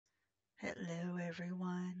Hello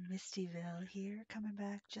everyone, Mistyville here, coming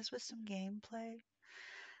back just with some gameplay.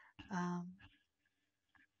 Um,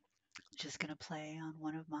 just gonna play on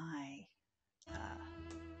one of my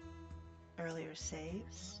earlier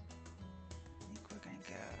saves. I think we're gonna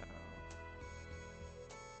go.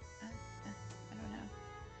 I don't know,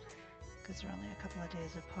 because we're only a couple of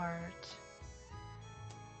days apart.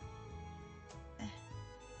 Eh,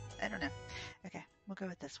 I don't know. Okay, we'll go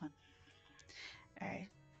with this one. All right.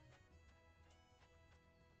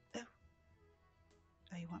 Oh,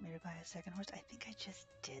 oh, you want me to buy a second horse? I think I just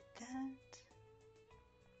did that.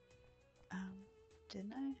 Um,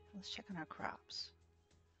 didn't I? Let's check on our crops.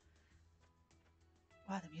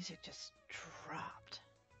 Wow, the music just dropped.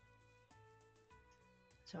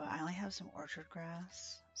 So I only have some orchard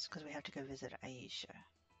grass. It's because we have to go visit Aisha.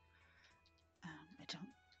 I don't,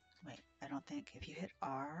 wait, I don't think if you hit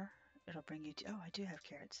R, it'll bring you to, oh, I do have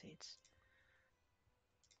carrot seeds.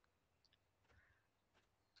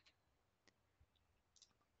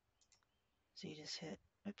 So you just hit,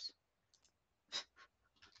 oops.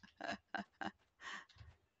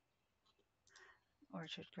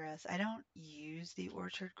 Orchard grass. I don't use the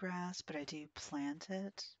orchard grass, but I do plant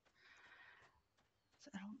it.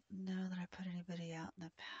 So I don't know that I put anybody out in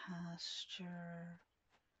the pasture.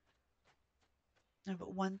 No,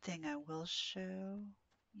 but one thing I will show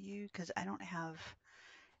you, because I don't have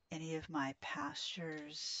any of my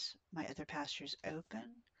pastures, my other pastures open,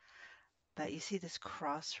 but you see this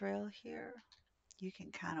cross rail here? You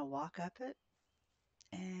can kind of walk up it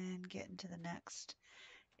and get into the next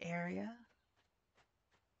area.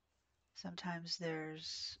 Sometimes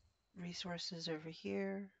there's resources over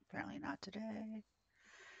here, apparently not today.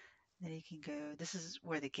 Then you can go, this is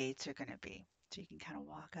where the gates are going to be. So you can kind of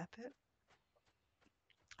walk up it.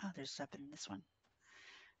 Oh, there's stuff in this one.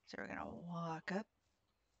 So we're going to walk up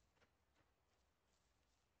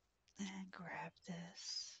and grab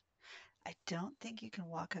this. I don't think you can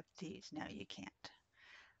walk up these. No, you can't.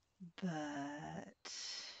 But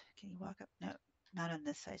can you walk up? No, not on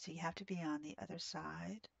this side. So you have to be on the other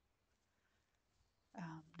side.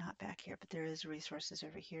 Not back here, but there is resources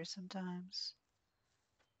over here sometimes.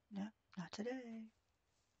 No, not today.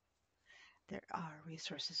 There are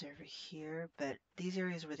resources over here, but these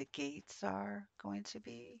areas where the gates are going to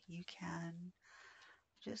be, you can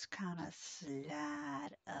just kind of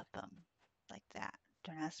slide up them like that.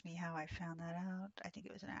 Don't ask me how I found that out. I think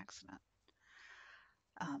it was an accident.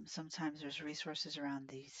 Sometimes there's resources around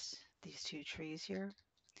these two trees here,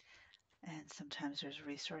 and sometimes there's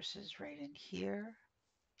resources right in here.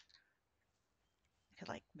 I could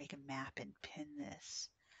like make a map and pin this.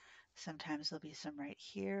 Sometimes there'll be some right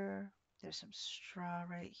here. There's some straw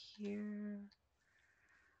right here.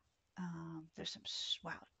 There's some,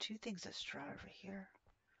 wow, two things of straw over here.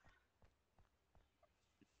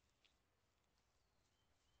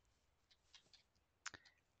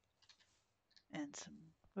 And some,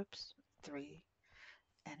 whoops, three,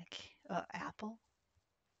 and a apple.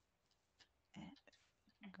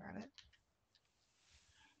 And grab it.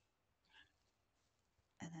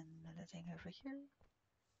 And then another thing over here.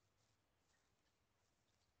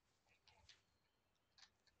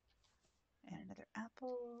 And another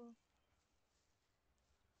apple.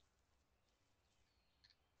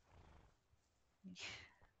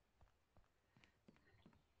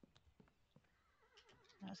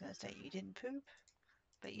 I was going to say you didn't poop,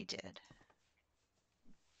 but you did.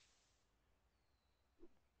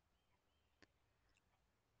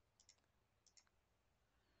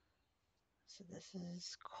 So this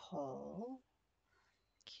is Cole.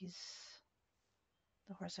 He's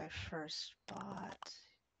the horse I first bought.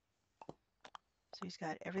 So he's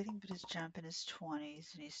got everything but his jump in his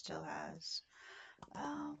 20s, and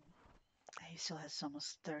um, he still has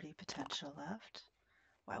almost 30 potential left.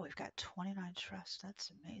 Wow, we've got 29 trust.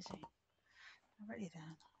 That's amazing. Alrighty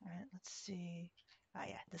then. All right, let's see. Oh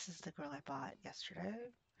yeah, this is the girl I bought yesterday.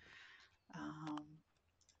 Um,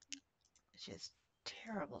 she has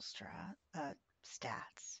terrible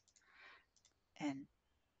stats, and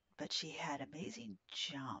but she had amazing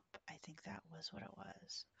jump. I think that was what it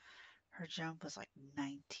was. Her jump was like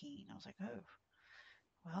 19. I was like, oh,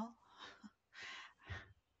 well,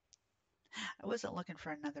 I wasn't looking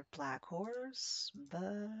for another black horse,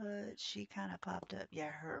 but she kind of popped up.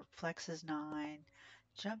 Yeah, her flex is 9,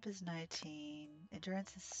 jump is 19,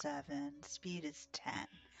 endurance is 7, speed is 10.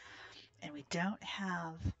 And we don't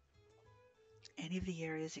have any of the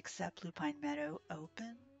areas except Lupine Meadow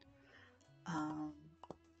open. Um,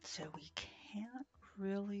 so we can't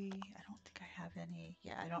really, I don't think I have any,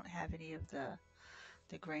 yeah, I don't have any of the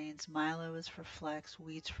grains. Milo is for flex,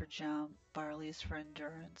 wheat's for jump, barley is for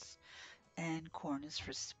endurance, and corn is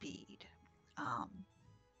for speed. um,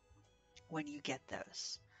 when you get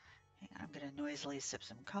those. Hang on, I'm going to noisily sip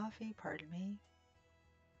some coffee, pardon me,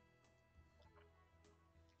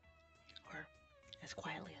 or as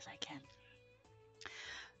quietly as I can.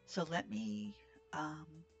 So um,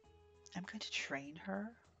 I'm going to train her.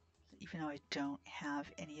 Even though I don't have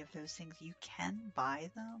any of those things, you can buy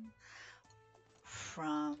them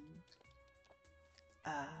from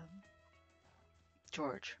um,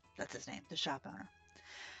 George. That's his name, the shop owner.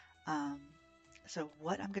 Um, so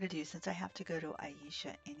what I'm going to do, since I have to go to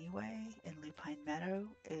Aisha anyway in Lupine Meadow,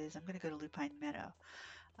 is I'm going to go to Lupine Meadow.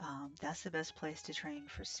 That's the best place to train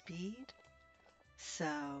for speed.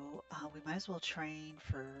 So we might as well train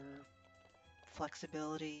for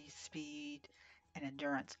flexibility, speed, and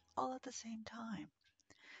endurance all at the same time.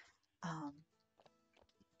 Um,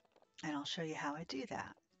 and I'll show you how I do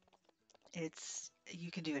that.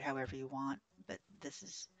 You can do it however you want, but this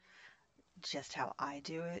is just how I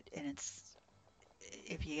do it. And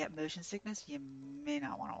if you get motion sickness, you may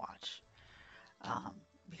not want to watch um,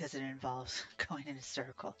 because it involves going in a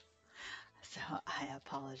circle. So I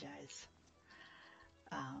apologize.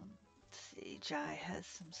 Let's see, Jai has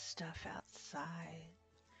some stuff outside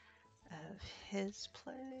of his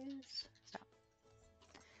place. Stop.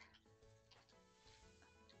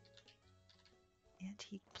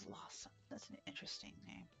 Antique Blossom. That's an interesting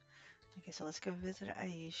name. Okay, so let's go visit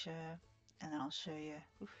Aisha, and then I'll show you.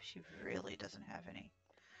 Oof, she really doesn't have any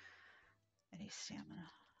stamina.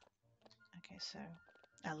 Okay, so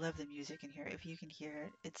I love the music in here. If you can hear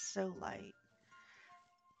it, it's so light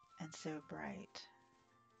and so bright.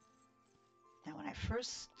 Now,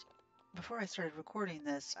 before I started recording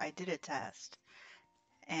this, I did a test,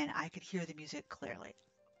 and I could hear the music clearly.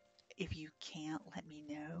 If you can't, let me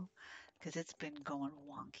know, because it's been going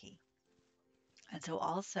wonky. And so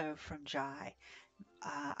also from Jai,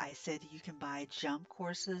 I said you can buy jump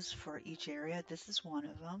courses for each area. This is one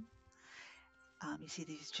of them. You see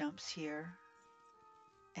these jumps here,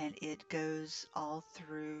 and it goes all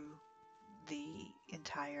through the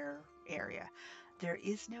entire area. There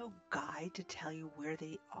is no guide to tell you where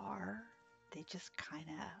they are. They just kind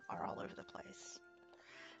of are all over the place.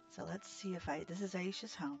 So let's see this is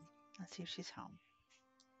Aisha's home. Let's see if she's home.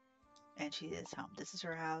 And she is home. This is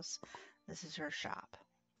her house. This is her shop.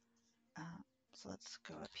 So let's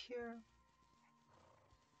go up here.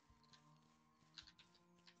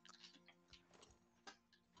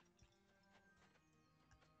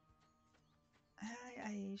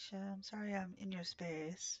 Hi, Aisha. I'm sorry I'm in your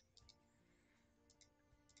space.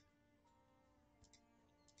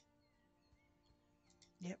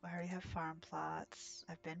 Yep, I already have farm plots.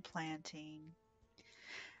 I've been planting.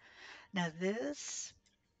 Now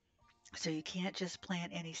so you can't just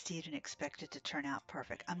plant any seed and expect it to turn out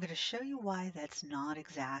perfect. I'm going to show you why that's not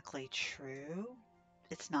exactly true.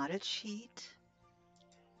 It's not a cheat.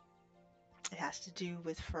 It has to do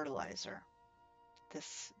with fertilizer.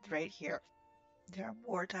 This right here. There are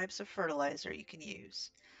more types of fertilizer you can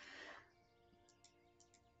use.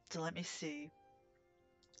 So let me see.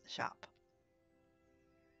 Shop.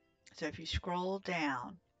 So if you scroll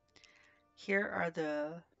down, here are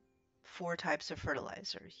the 4 types of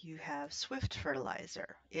fertilizer. You have swift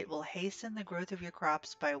fertilizer. It will hasten the growth of your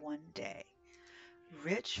crops by 1 day.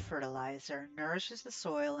 Rich fertilizer nourishes the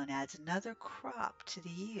soil and adds another crop to the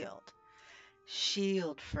yield.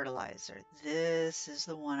 Shield fertilizer. This is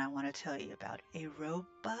the one I want to tell you about. A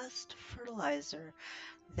robust fertilizer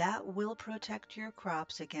that will protect your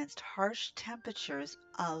crops against harsh temperatures,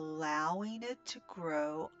 allowing it to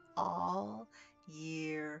grow all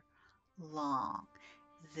year long.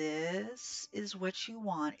 This is what you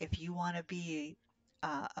want if you want to be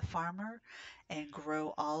a farmer and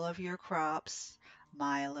grow all of your crops,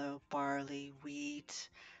 milo, barley, wheat,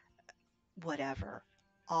 whatever,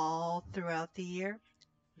 all throughout the year.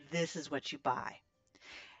 This is what you buy.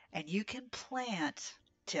 And you can plant,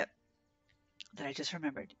 tip that I just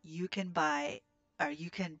remembered, you can buy or you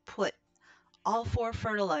can put all 4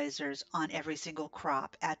 fertilizers on every single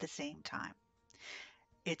crop at the same time.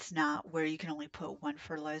 It's not where you can only put 1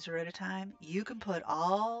 fertilizer at a time. You can put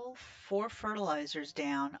all 4 fertilizers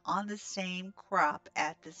down on the same crop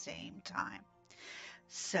at the same time.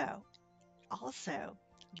 So, also,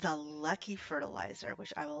 the lucky fertilizer,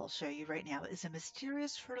 which I will show you right now, is a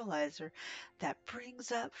mysterious fertilizer that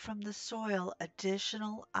brings up from the soil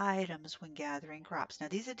additional items when gathering crops. Now,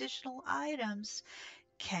 these additional items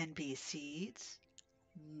can be seeds,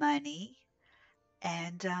 money,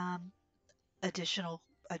 and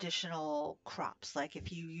additional crops. Like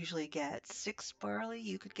if you usually get 6 barley,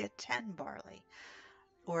 you could get 10 barley,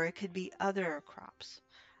 or it could be other crops.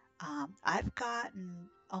 I've gotten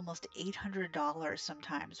almost $800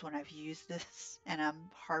 sometimes when I've used this and I'm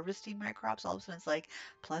harvesting my crops. All of a sudden it's like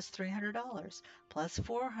plus $300, plus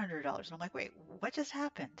 $400. And I'm like, wait, what just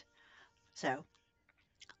happened? So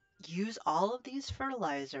use all of these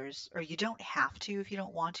fertilizers, or you don't have to if you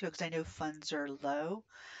don't want to, because I know funds are low,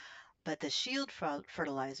 but the shield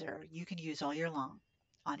fertilizer you can use all year long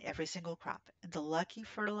on every single crop. And the lucky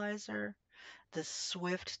fertilizer, the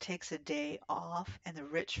Swift takes a day off, and the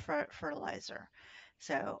rich fertilizer.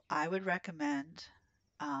 So I would recommend,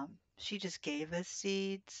 she just gave us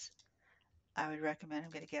seeds. I would recommend,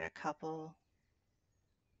 I'm going to get a couple.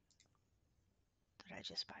 Did I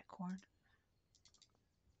just buy corn?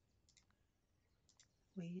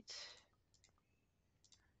 Wheat.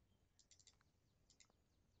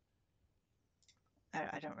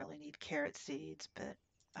 I don't really need carrot seeds, but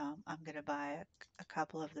I'm going to buy a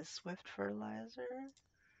couple of the Swift fertilizer,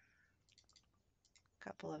 a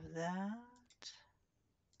couple of that.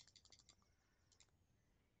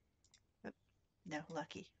 Oop, no,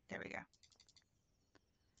 lucky. There we go.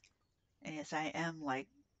 And yes, I am like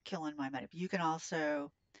killing my money. You can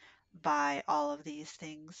also buy all of these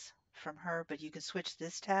things from her, but you can switch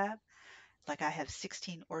this tab. Like I have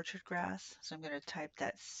 16 orchard grass, so I'm going to type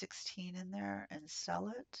that 16 in there and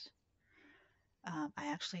sell it. I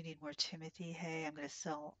actually need more Timothy hay. I'm going to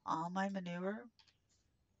sell all my manure.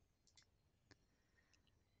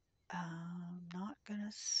 Not going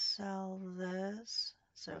to sell this.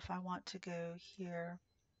 So if I want to go here,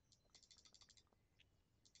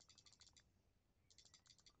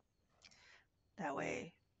 that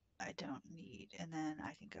way I don't need, and then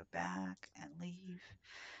I can go back and leave.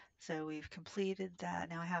 So we've completed that.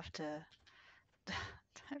 Now I have to I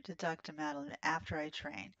have to talk to Madeline after I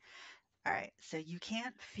train. All right, so you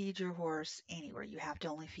can't feed your horse anywhere. You have to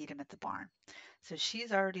only feed him at the barn. So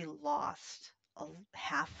she's already lost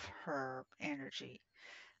half her energy.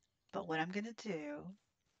 But what I'm going to do,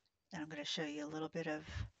 and I'm going to show you a little bit of,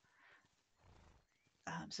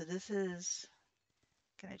 so this is,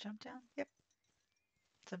 can I jump down? Yep.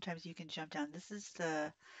 Sometimes you can jump down. This is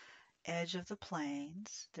the edge of the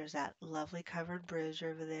plains. There's that lovely covered bridge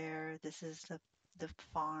over there. This is the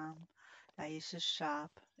farm I used to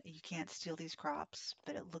shop. You can't steal these crops,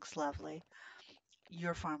 but it looks lovely.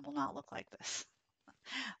 Your farm will not look like this.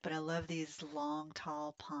 But I love these long,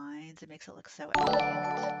 tall pines. It makes it look so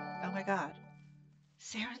elegant. Oh my God.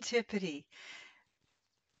 Serendipity.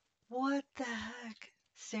 What the heck?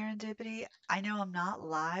 Serendipity. I know I'm not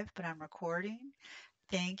live, but I'm recording.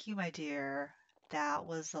 Thank you, my dear. That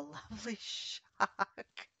was a lovely shock.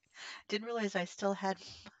 Didn't realize I still had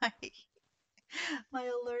my my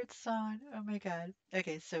alerts on. Oh my God.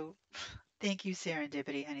 Okay, so thank you,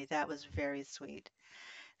 Serendipity, honey. That was very sweet.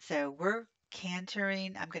 So we're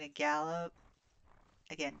cantering. I'm going to gallop.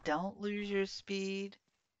 Again, don't lose your speed.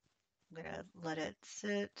 I'm going to let it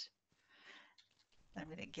sit. I'm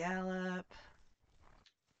going to gallop.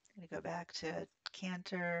 I'm going to go back to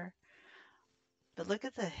canter. But look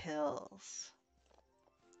at the hills.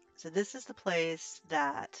 So this is the place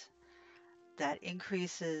that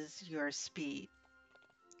increases your speed.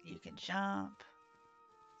 You can jump.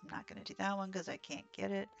 I'm not going to do that one because I can't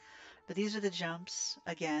get it. But these are the jumps,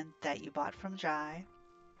 again, that you bought from Jai.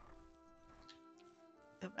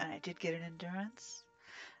 Oop, and I did get an endurance.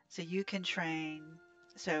 So you can train.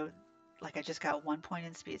 So like I just got 1 point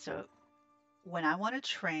in speed. So when I want to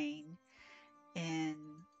train in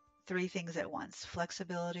 3 things at once,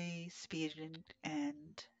 flexibility, speed,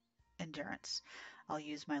 and endurance, I'll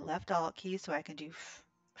use my left alt key so I can do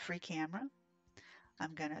free camera.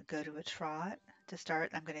 I'm going to go to a trot to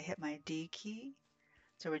start. I'm going to hit my D key.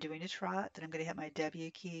 So we're doing a trot. Then I'm going to hit my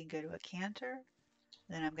W key and go to a canter.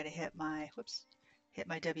 Then I'm going to hit my, whoops, hit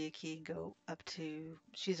my W key and go up to,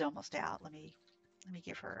 she's almost out. Let me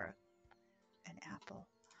give her an apple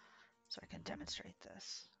so I can demonstrate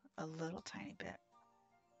this a little tiny bit.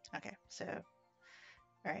 Okay, so,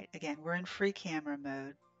 all right, again, we're in free camera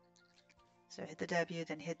mode. So hit the W,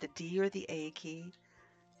 then hit the D or the A key,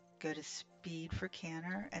 go to speed for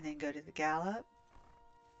canter, and then go to the gallop.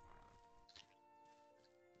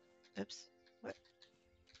 Oops, what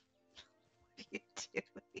are you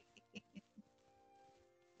doing?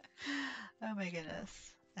 Oh my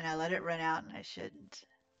goodness. And I let it run out and I shouldn't.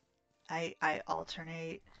 I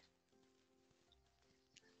alternate.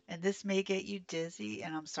 And this may get you dizzy,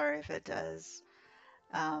 and I'm sorry if it does.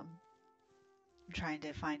 I'm trying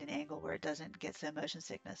to find an angle where it doesn't get some motion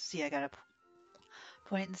sickness. See, I got a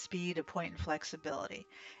point in speed, a point in flexibility.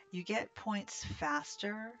 You get points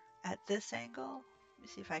faster at this angle. Let me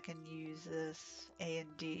see if I can use this A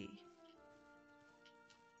and D.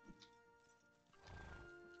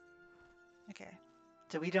 Okay,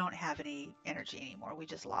 So we don't have any energy anymore. We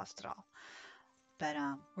just lost it all. But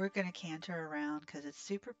we're going to canter around because it's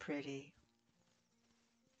super pretty.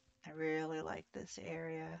 I really like this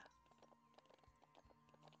area.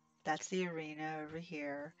 That's the arena over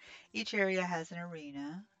here. Each area has an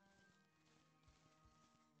arena.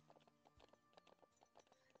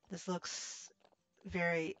 This looks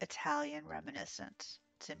very Italian reminiscent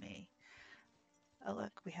to me. Oh,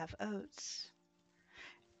 look, we have oats.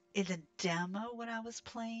 In the demo, when I was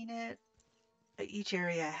playing it, each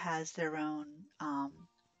area has their own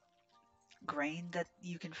grain that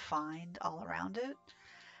you can find all around it.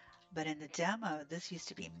 But in the demo, this used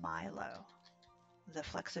to be Milo. The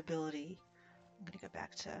flexibility, I'm going to go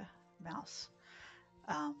back to mouse.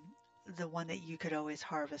 Um, the one that you could always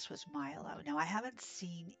harvest was Milo. Now, I haven't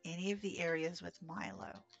seen any of the areas with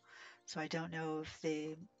Milo, so I don't know if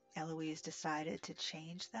the Eloise decided to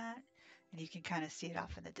change that, and you can kind of see it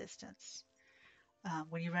off in the distance.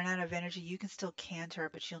 When you run out of energy, you can still canter,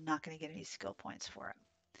 but you're not going to get any skill points for it.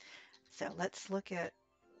 So let's look at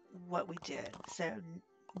what we did. So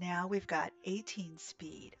now we've got 18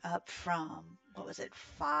 speed up from, what was it,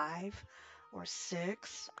 5 or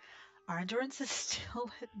 6? Our endurance is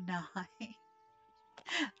still at 9.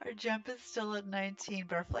 Our jump is still at 19,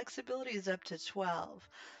 but our flexibility is up to 12.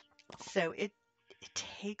 So it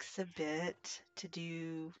takes a bit to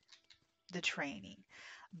do the training,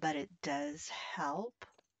 but it does help.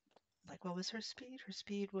 Like, what was her speed? Her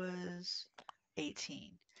speed was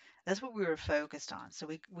 18. That's what we were focused on. So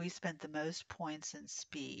we spent the most points in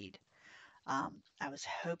speed. I was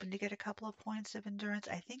hoping to get a couple of points of endurance.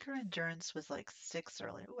 I think her endurance was like 6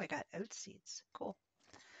 earlier. Oh, I got oat seeds. Cool.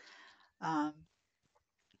 Um,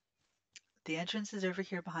 the entrance is over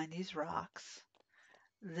here behind these rocks.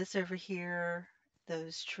 This over here,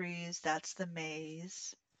 those trees, that's the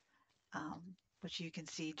maze, which you can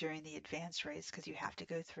see during the advanced race because you have to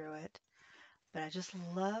go through it. But I just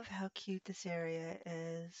love how cute this area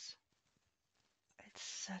is. It's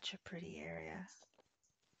such a pretty area.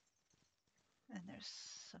 And there's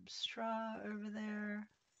some straw over there.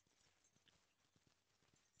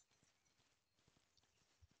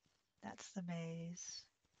 That's the maze.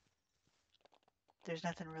 There's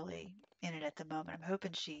nothing really in it at the moment. I'm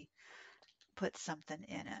hoping she puts something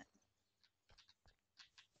in it,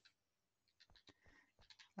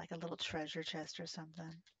 like a little treasure chest or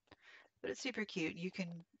something. But it's super cute. You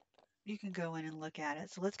can go in and look at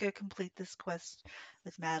it. So let's go complete this quest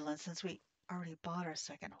with Madeline since we already bought our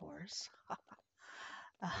second horse.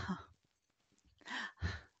 Uh,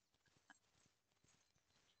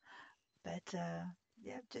 but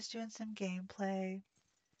yeah, just doing some gameplay,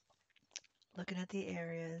 looking at the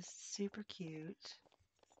areas. Super cute.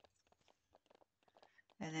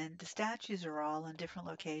 And then the statues are all in different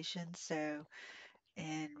locations. So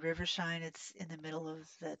in Rivershine, it's in the middle of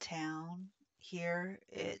the town. Here,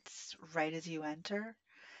 it's right as you enter.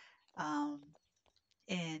 Um,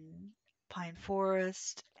 in Pine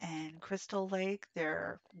Forest and Crystal Lake,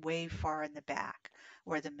 they're way far in the back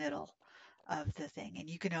or the middle of the thing. And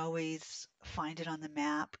you can always find it on the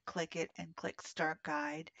map, click it and click Start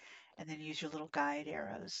Guide, and then use your little guide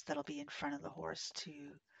arrows that'll be in front of the horse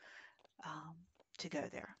um, to go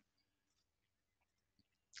there.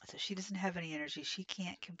 So she doesn't have any energy. She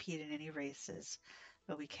can't compete in any races,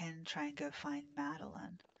 but we can try and go find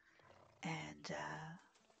Madeline and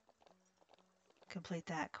complete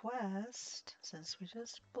that quest since we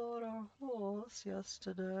just bought our horse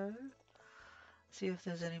yesterday. See if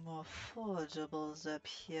there's any more forageables up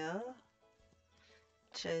here.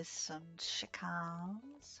 Chase some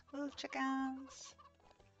chickens. Woo, chickens!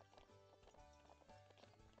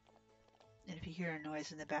 And if you hear a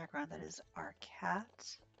noise in the background, that is our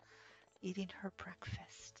cat eating her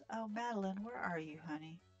breakfast. Oh, Madeline, where are you,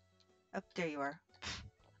 honey? Oh, there you are. Oh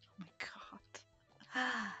my God.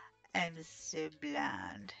 I'm so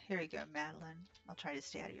blind. Here you go, Madeline. I'll try to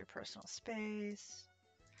stay out of your personal space.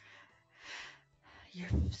 Your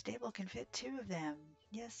stable can fit 2 of them.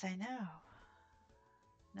 Yes, I know.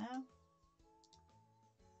 No?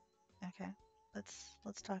 Okay.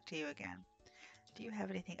 Let's talk to you again. Do you have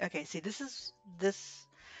anything? Okay, see this is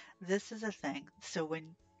a thing. So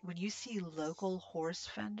when you see local horse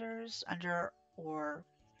vendors under or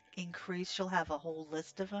increase, she'll have a whole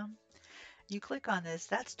list of them. You click on this,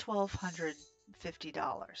 that's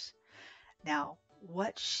 $1,250. Now,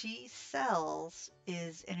 what she sells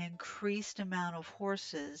is an increased amount of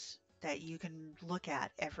horses that you can look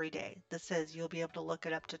at every day. This says you'll be able to look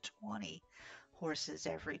at up to 20 horses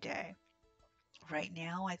every day. Right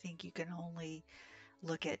now, I think you can only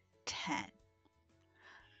look at 10.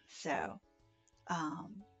 So,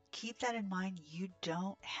 keep that in mind. You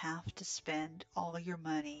don't have to spend all your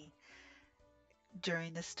money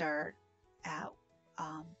during the start at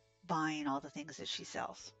um, buying all the things that she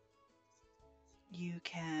sells. You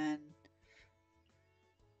can.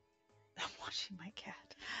 I'm watching my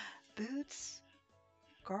cat. Boots,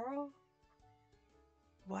 girl,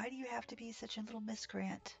 why do you have to be such a little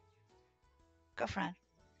miscreant? Go, friend.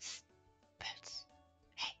 Boots.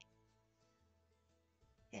 Hey,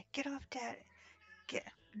 yeah, get off dad. Get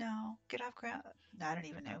no, get off ground. No, I don't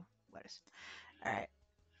even know what is. All right.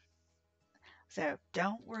 So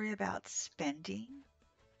don't worry about spending.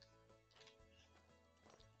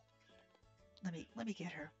 Let me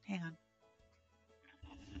get her. Hang on.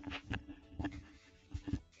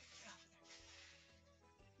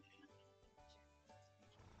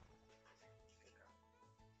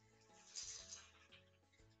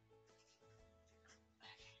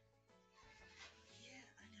 Yeah,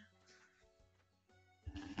 I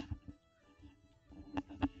know.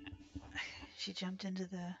 She jumped into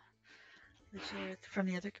the chair from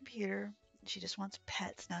the other computer. She just wants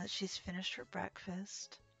pets now that she's finished her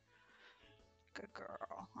breakfast. Good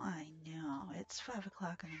girl. I know. It's 5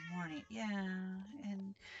 o'clock in the morning. Yeah,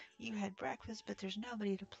 and you had breakfast, but there's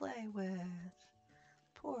nobody to play with.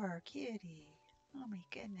 Poor kitty. Oh my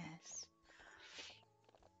goodness.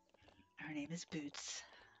 Her name is Boots.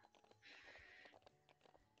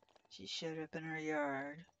 She showed up in our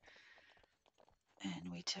yard,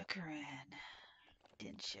 and we took her in,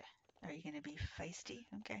 didn't you? Are you gonna be feisty?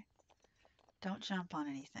 Okay. Don't jump on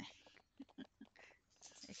anything.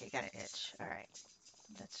 Okay, got an itch. All right.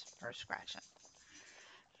 That's her scratching.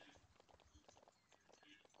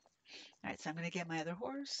 All right, so I'm going to get my other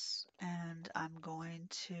horse and I'm going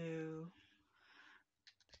to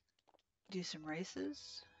do some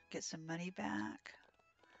races, get some money back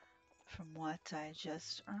from what I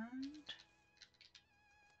just earned.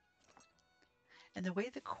 And the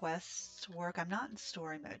way the quests work, I'm not in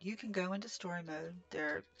story mode. You can go into story mode.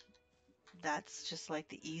 That's just like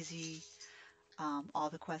the easy,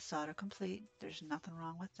 all the quests auto-complete. There's nothing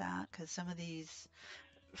wrong with that because some of these,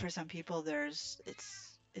 for some people,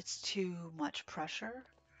 it's too much pressure,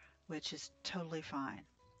 which is totally fine.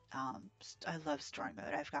 I love story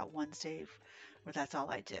mode. I've got one save where that's all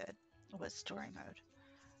I did was story mode.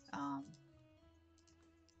 Um,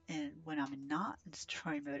 and when I'm not in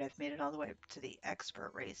story mode, I've made it all the way up to the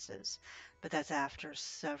expert races, but that's after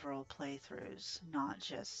several playthroughs, not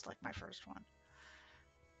just like my first one.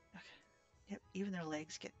 Okay. Yep, even their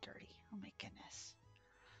legs get dirty. Oh my goodness.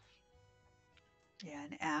 Yeah,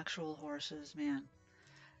 and actual horses, man,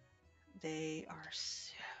 they are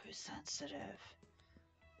so sensitive.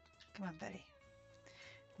 Come on, Betty.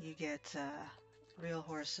 You get real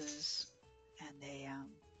horses, and they,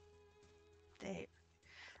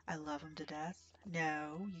 I love them to death.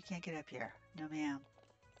 No, you can't get up here. No, ma'am.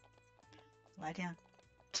 Lie down.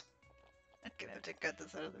 I'm gonna have to cut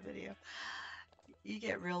this out of the video. You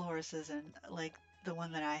get real horses, and like the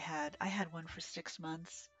one that I had one for 6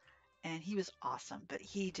 months, and he was awesome, but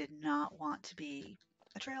he did not want to be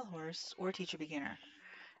a trail horse or teacher beginner,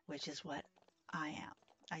 which is what I am.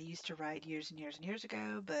 I used to ride years and years and years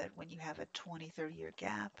ago, but when you have a 20, 30-year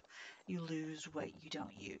gap, you lose what you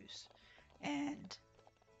don't use. And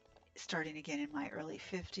starting again in my early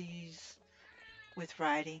 50s with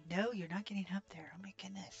riding, no, you're not getting up there. Oh my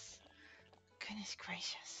goodness. Goodness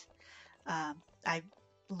gracious. I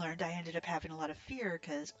learned I ended up having a lot of fear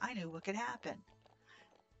because I knew what could happen.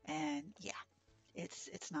 And yeah,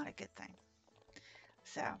 it's not a good thing.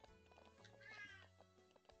 So I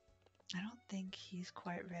don't think he's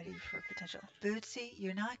quite ready for potential. Bootsy,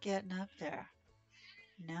 you're not getting up there.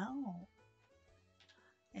 No.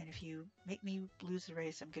 And if you make me lose the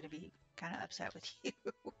race, I'm going to be kind of upset with you.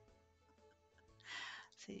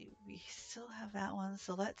 See, we still have that one.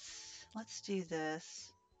 So let's do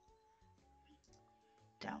this.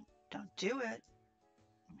 Don't do it.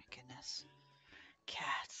 Oh my goodness.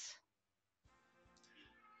 Cats.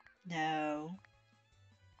 No.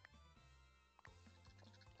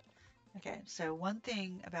 Okay, so one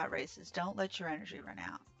thing about races, don't let your energy run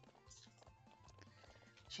out.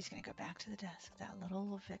 She's going to go back to the desk, that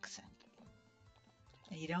little vixen.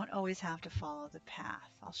 And you don't always have to follow the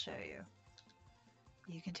path. I'll show you.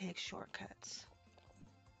 You can take shortcuts.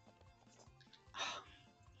 Oh,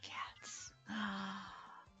 cats.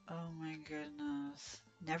 Oh my goodness.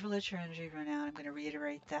 Never let your energy run out. I'm going to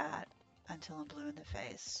reiterate that until I'm blue in the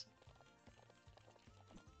face.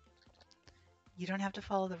 You don't have to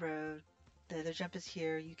follow the road. The other jump is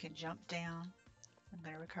here. You can jump down. I'm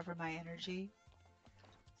going to recover my energy.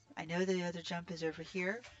 I know the other jump is over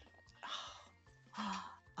here. Oh,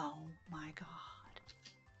 oh my God.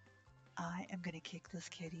 I am going to kick this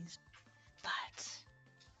kitty's butt.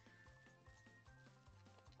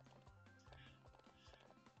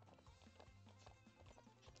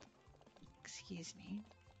 Excuse me.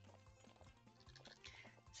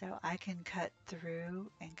 So I can cut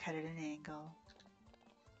through and cut at an angle.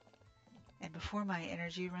 And before my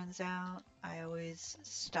energy runs out, I always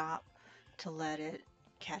stop to let it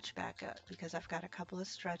catch back up because I've got a couple of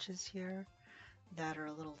stretches here that are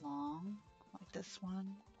a little long, like this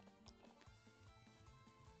one.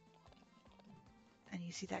 And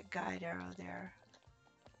you see that guide arrow there.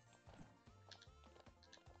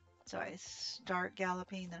 So I start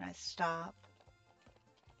galloping, then I stop.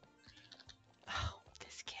 Oh,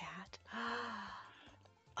 this cat.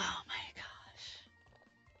 Oh my gosh.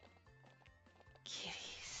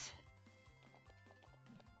 Kitties.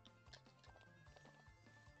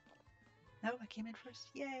 No, I came in first.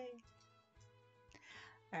 Yay.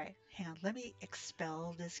 All right, hang on. Let me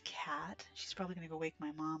expel this cat. She's probably going to go wake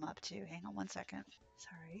my mom up too. Hang on one second.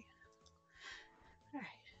 Sorry. All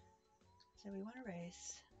right. So we want to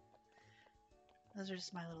race. Those are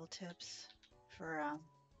just my little tips for, let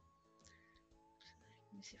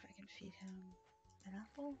me see if I can feed him an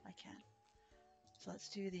apple. I can. So let's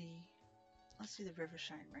do the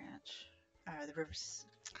Rivershine Ranch. The Rivers.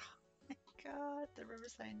 Oh my God, the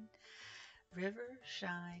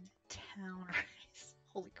Rivershine Town Race.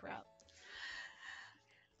 Holy crap.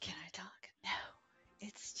 Can I talk? No.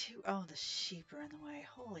 It's too. Oh, the sheep are in the way.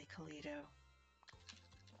 Holy Toledo.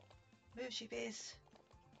 Move, sheepies.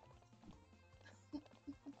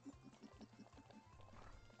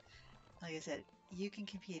 Like I said, you can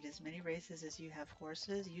compete as many races as you have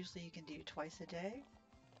horses. Usually you can do twice a day.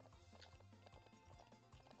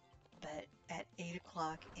 But at 8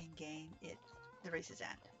 o'clock in game, the races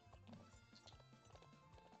end.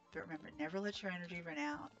 But remember, never let your energy run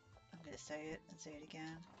out. I'm going to say it and say it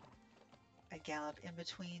again. I gallop in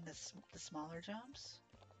between the smaller jumps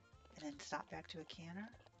and then stop back to a canter.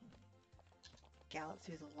 Gallop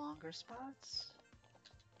through the longer spots.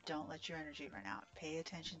 Don't let your energy run out. Pay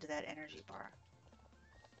attention to that energy bar.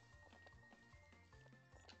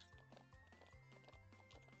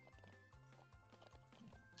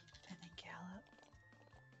 And then gallop.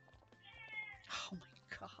 Oh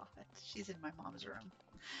my God. She's in my mom's room.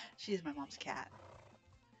 She is my mom's cat.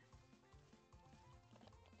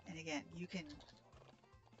 And again, you can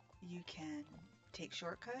take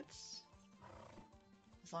shortcuts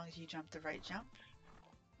as long as you jump the right jump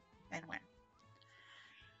and win.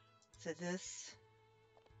 So this,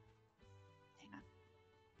 hang on.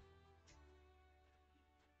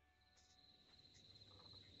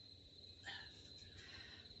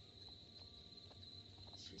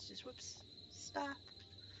 She's just, whoops, stop.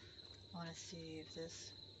 I want to see if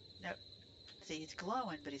this, nope. See, he's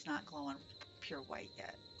glowing, but he's not glowing pure white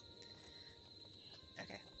yet.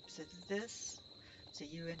 Okay, so so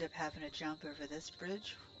you end up having to jump over this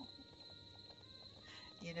bridge.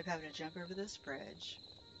 You end up having to jump over this bridge.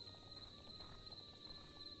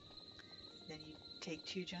 Then you take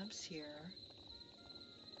 2 jumps here.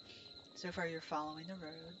 So far you're following the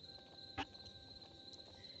road.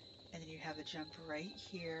 And then you have a jump right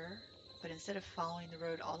here. But instead of following the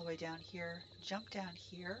road all the way down here, jump down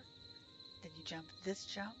here. Then you jump this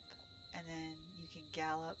jump. And then you can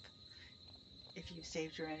gallop. If you've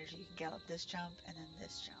saved your energy, you can gallop this jump and then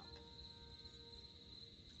this jump.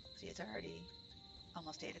 See, it's already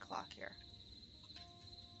almost 8 o'clock here.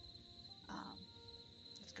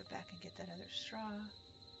 Let's go back and get that other straw.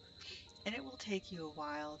 And it will take you a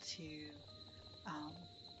while to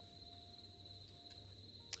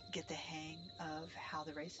get the hang of how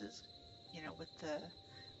the race is, with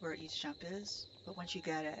where each jump is. But once you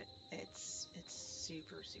get it, it's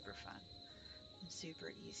super, super fun and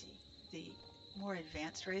super easy. The more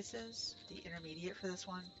advanced races, the intermediate for this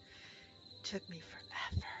one, took me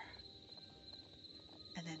forever.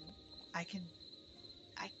 And then I can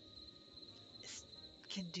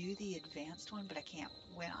do the advanced one, but I can't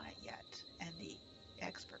win on it yet. And the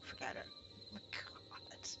expert, forget it. Oh my God.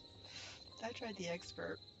 I tried the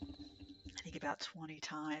expert, I think about 20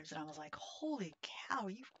 times, and I was like, holy cow,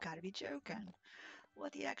 you've got to be joking.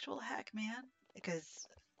 What the actual heck, man? Because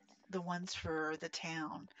the ones for the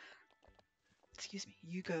town, excuse me,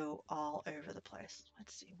 you go all over the place.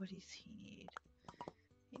 Let's see, what does he need?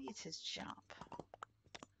 He needs his jump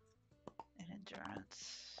and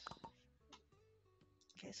endurance.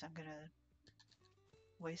 Okay, so I'm going to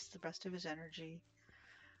waste the rest of his energy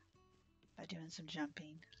by doing some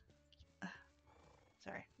jumping.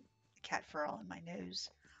 Sorry, cat fur all in my nose.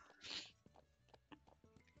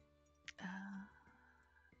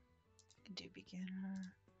 Can do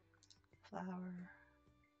beginner, flower.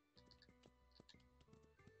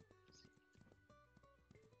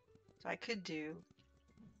 So I could do,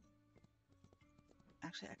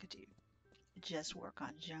 actually I could do just work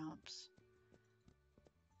on jumps.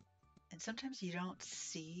 And sometimes you don't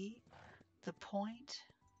see the point,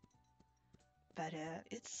 but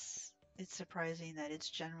it's surprising that it's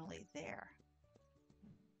generally there.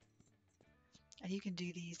 And you can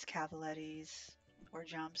do these cavalettis or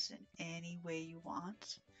jumps in any way you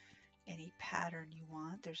want, any pattern you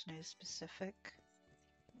want. There's no specific.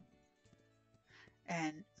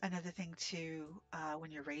 And another thing too,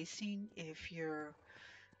 when you're racing, if you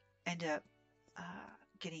end up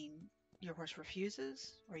getting your horse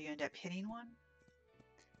refuses, or you end up hitting one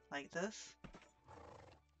like this,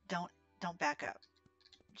 don't don't back up.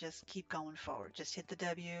 Just keep going forward. Just hit the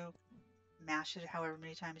W, mash it however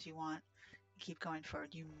many times you want, keep going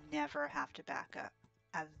forward. You never have to back up,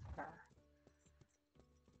 ever.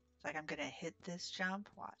 Like I'm gonna hit this jump,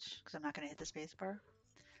 watch, because I'm not gonna hit the space bar.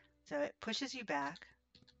 So it pushes you back,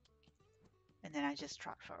 and then I just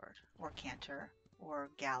trot forward, or canter,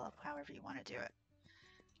 or gallop, however you want to do it.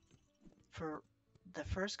 For the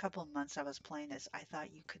first couple of months I was playing this, I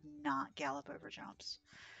thought you could not gallop over jumps.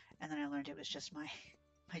 And then I learned it was just my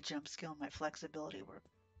my jump skill and my flexibility were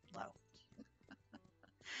low.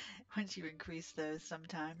 Once you increase those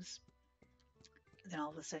sometimes, then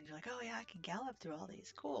all of a sudden you're like, oh yeah, I can gallop through all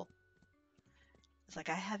these. Cool. It's like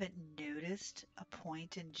I haven't noticed a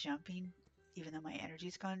point in jumping, even though my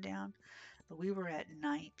energy's gone down. But we were at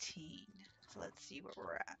 19. So let's see where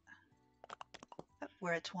we're at. Oh,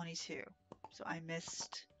 we're at 22. So I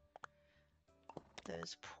missed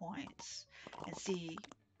those points. And see,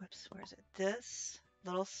 whoops, where is it? This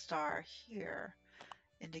little star here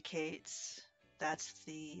indicates that's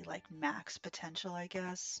the like max potential, I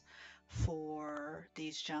guess, for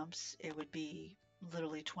these jumps. It would be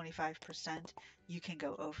literally 25%. You can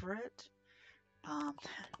go over it. Um,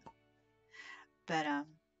 but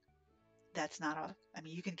that's not a, I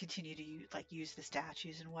mean, you can continue to use the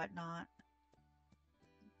statues and whatnot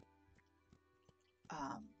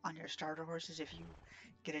on your starter horses if you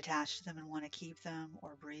get attached to them and want to keep them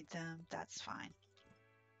or breed them. That's fine.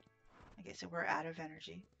 Okay, so we're out of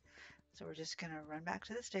energy. So we're just going to run back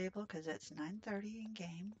to the stable because it's 9:30 in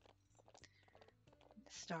game.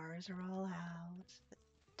 The stars are all out. The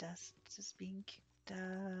dust is being kicked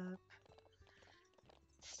up.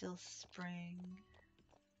 It's still spring.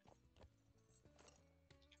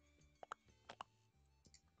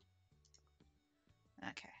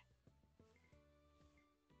 Okay.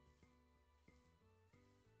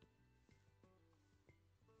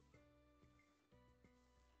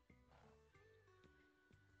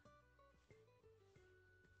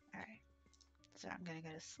 All right. So I'm going to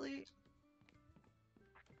go to sleep.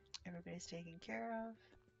 Everybody's taken care of.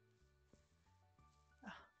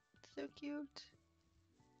 Oh, it's so cute.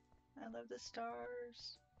 I love the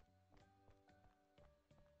stars.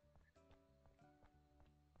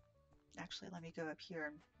 Actually, let me go up here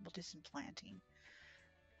and we'll do some planting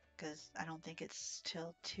because I don't think it's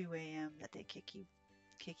till 2 a.m. that they kick you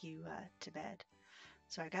to bed.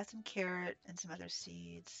 So I got some carrot and some other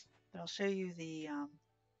seeds, but I'll show you the.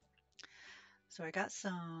 So I got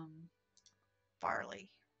some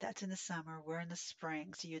barley. That's in the summer. We're in the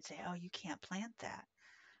spring, so you'd say, "Oh, you can't plant that."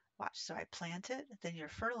 Watch. So I plant it. Then your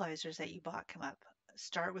fertilizers that you bought come up.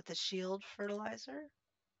 Start with the shield fertilizer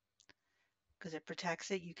because it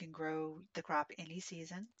protects it. You can grow the crop any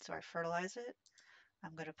season. So I fertilize it.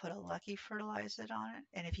 I'm going to put a lucky fertilizer on it.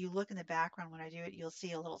 And if you look in the background when I do it, you'll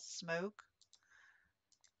see a little smoke.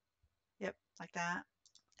 Yep, like that.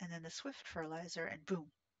 And then the swift fertilizer, and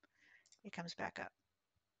boom, it comes back up.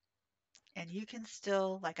 And you can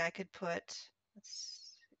still, like I could put,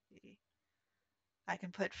 let's see, I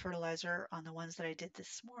can put fertilizer on the ones that I did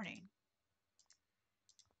this morning.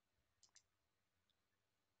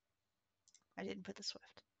 I didn't put the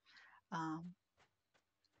swift.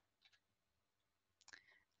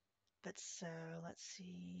 But so let's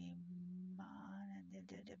see,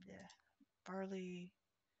 barley,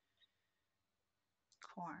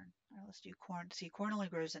 corn. All right, let's do corn. See, corn only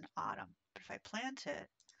grows in autumn. But if I plant it,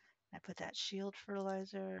 I put that shield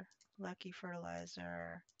fertilizer, lucky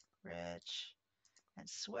fertilizer, rich, and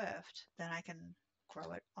swift, then I can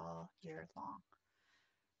grow it all year long.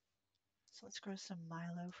 So let's grow some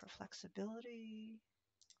Milo for flexibility.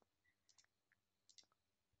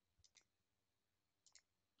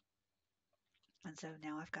 And so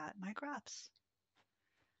now I've got my crops.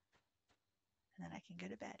 And then I can go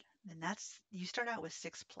to bed. And that's, you start out with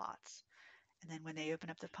 6 plots. And then when they open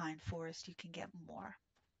up the pine forest, you can get more.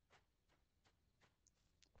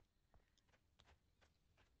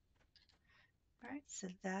 All right, so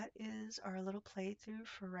that is our little playthrough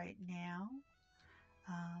for right now.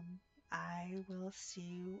 I will see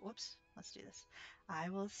you. Whoops, let's do this. I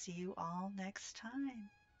will see you all next time.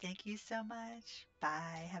 Thank you so much.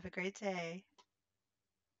 Bye. Have a great day.